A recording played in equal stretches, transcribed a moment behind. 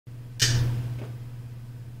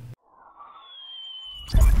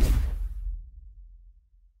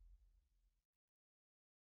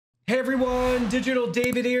Hey everyone, Digital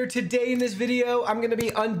David here. Today in this video, I'm going to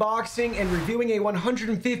be unboxing and reviewing a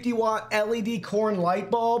 150 watt LED corn light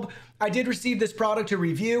bulb. I did receive this product to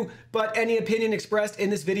review, but any opinion expressed in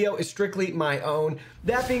this video is strictly my own.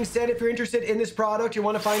 That being said, if you're interested in this product, you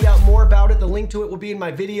want to find out more about it, the link to it will be in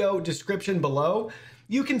my video description below.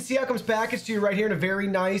 You can see how it comes packaged to you right here in a very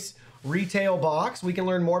nice retail box. We can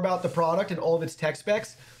learn more about the product and all of its tech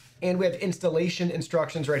specs. And we have installation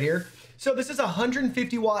instructions right here. So this is a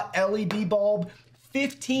 150 watt LED bulb,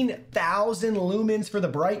 15,000 lumens for the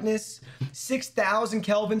brightness, 6,000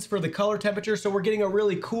 kelvins for the color temperature. So we're getting a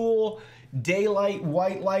really cool daylight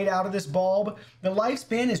white light out of this bulb. The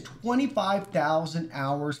lifespan is 25,000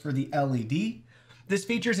 hours for the LED. This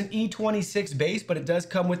features an E26 base, but it does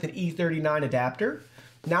come with an E39 adapter.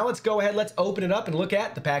 Now let's go ahead, let's open it up and look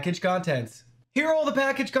at the package contents. Here are all the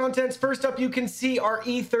package contents. First up, you can see our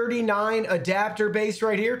E39 adapter base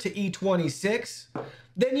right here to E26.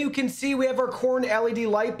 Then you can see we have our corn LED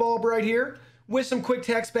light bulb right here with some quick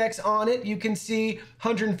tech specs on it. You can see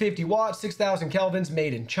 150 watts, 6,000 kelvins,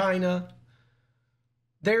 made in China.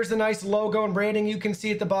 There's the nice logo and branding you can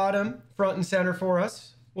see at the bottom, front and center for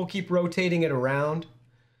us. We'll keep rotating it around.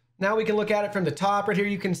 Now we can look at it from the top right here.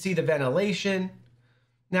 You can see the ventilation.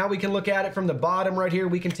 Now we can look at it from the bottom right here.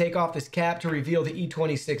 We can take off this cap to reveal the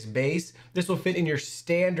E26 base. This will fit in your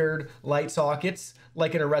standard light sockets,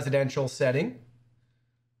 like in a residential setting.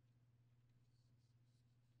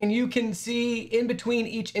 And you can see in between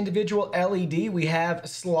each individual LED, we have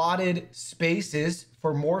slotted spaces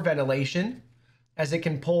for more ventilation, as it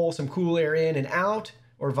can pull some cool air in and out,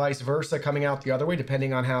 or vice versa, coming out the other way,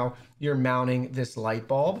 depending on how you're mounting this light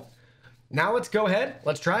bulb. Now let's go ahead,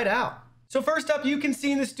 let's try it out. So first up, you can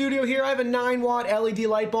see in the studio here, I have a 9 watt LED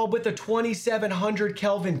light bulb with a 2700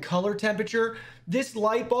 Kelvin color temperature. This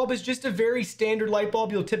light bulb is just a very standard light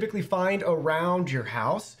bulb you'll typically find around your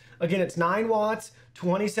house. Again, it's 9 watts,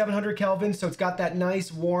 2700 Kelvin, so it's got that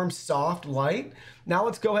nice, warm, soft light. Now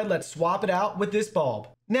let's go ahead, let's swap it out with this bulb.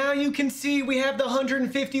 Now you can see we have the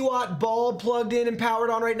 150 watt bulb plugged in and powered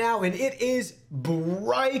on right now, and it is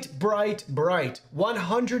bright, bright, bright.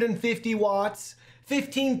 150 watts.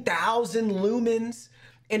 15,000 lumens,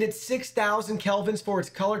 and it's 6,000 kelvins for its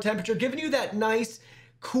color temperature, giving you that nice,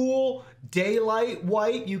 cool daylight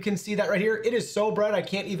white. You can see that right here. It is so bright, I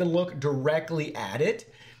can't even look directly at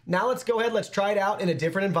it. Now let's go ahead, let's try it out in a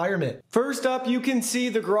different environment. First up, you can see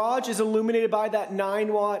the garage is illuminated by that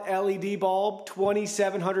 9 watt LED bulb,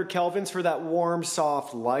 2700 kelvins for that warm,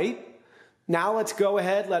 soft light. Now let's go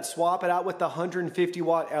ahead, let's swap it out with the 150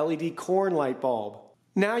 watt LED corn light bulb.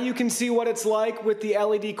 Now you can see what it's like with the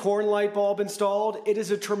LED corn light bulb installed. It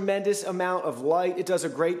is a tremendous amount of light. It does a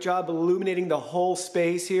great job illuminating the whole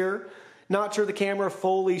space here. Not sure the camera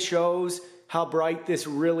fully shows how bright this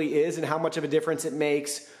really is and how much of a difference it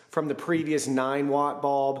makes from the previous 9 watt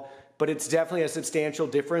bulb, but it's definitely a substantial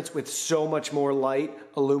difference with so much more light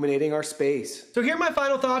illuminating our space. So here are my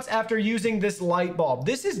final thoughts after using this light bulb.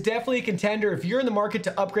 This is definitely a contender if you're in the market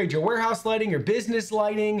to upgrade your warehouse lighting, your business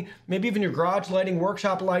lighting, maybe even your garage lighting,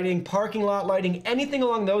 workshop lighting, parking lot lighting, anything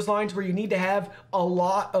along those lines where you need to have a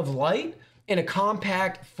lot of light in a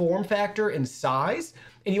compact form factor and size.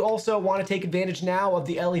 And you also want to take advantage now of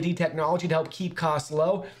the LED technology to help keep costs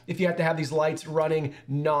low. If you have to have these lights running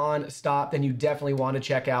non-stop, then you definitely want to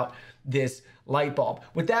check out this light bulb.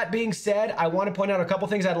 With that being said, I want to point out a couple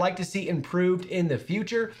things I'd like to see improved in the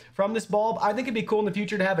future from this bulb. I think it'd be cool in the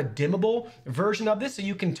future to have a dimmable version of this so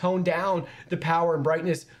you can tone down the power and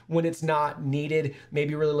brightness when it's not needed,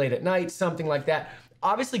 maybe really late at night, something like that.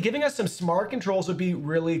 Obviously, giving us some smart controls would be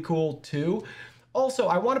really cool too. Also,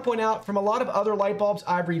 I want to point out from a lot of other light bulbs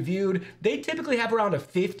I've reviewed, they typically have around a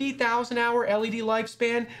 50,000 hour LED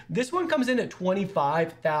lifespan. This one comes in at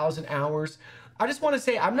 25,000 hours. I just want to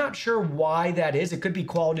say, I'm not sure why that is. It could be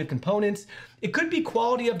quality of components. It could be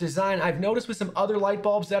quality of design. I've noticed with some other light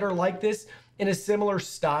bulbs that are like this in a similar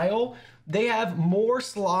style, they have more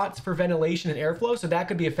slots for ventilation and airflow, so that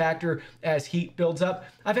could be a factor as heat builds up.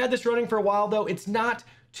 I've had this running for a while though. It's not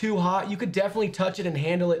too hot. You could definitely touch it and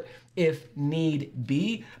handle it if need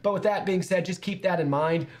be. But with that being said, just keep that in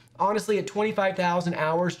mind. Honestly, at 25,000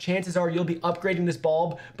 hours, chances are you'll be upgrading this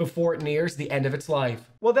bulb before it nears the end of its life.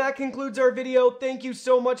 Well, that concludes our video. Thank you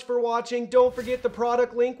so much for watching. Don't forget the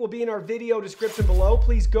product link will be in our video description below.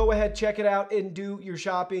 Please go ahead, check it out, and do your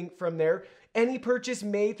shopping from there. Any purchase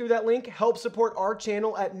made through that link helps support our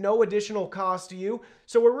channel at no additional cost to you.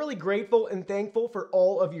 So we're really grateful and thankful for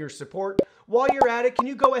all of your support. While you're at it, can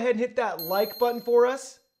you go ahead and hit that like button for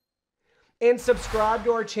us? and subscribe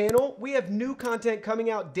to our channel. We have new content coming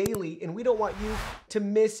out daily, and we don't want you to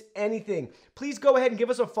miss anything. Please go ahead and give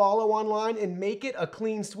us a follow online and make it a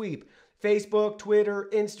clean sweep. Facebook, Twitter,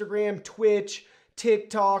 Instagram, Twitch,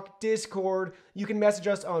 TikTok, Discord. You can message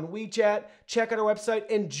us on WeChat, check out our website,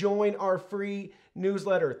 and join our free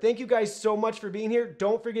newsletter. Thank you guys so much for being here.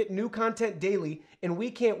 Don't forget, new content daily, and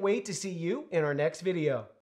we can't wait to see you in our next video.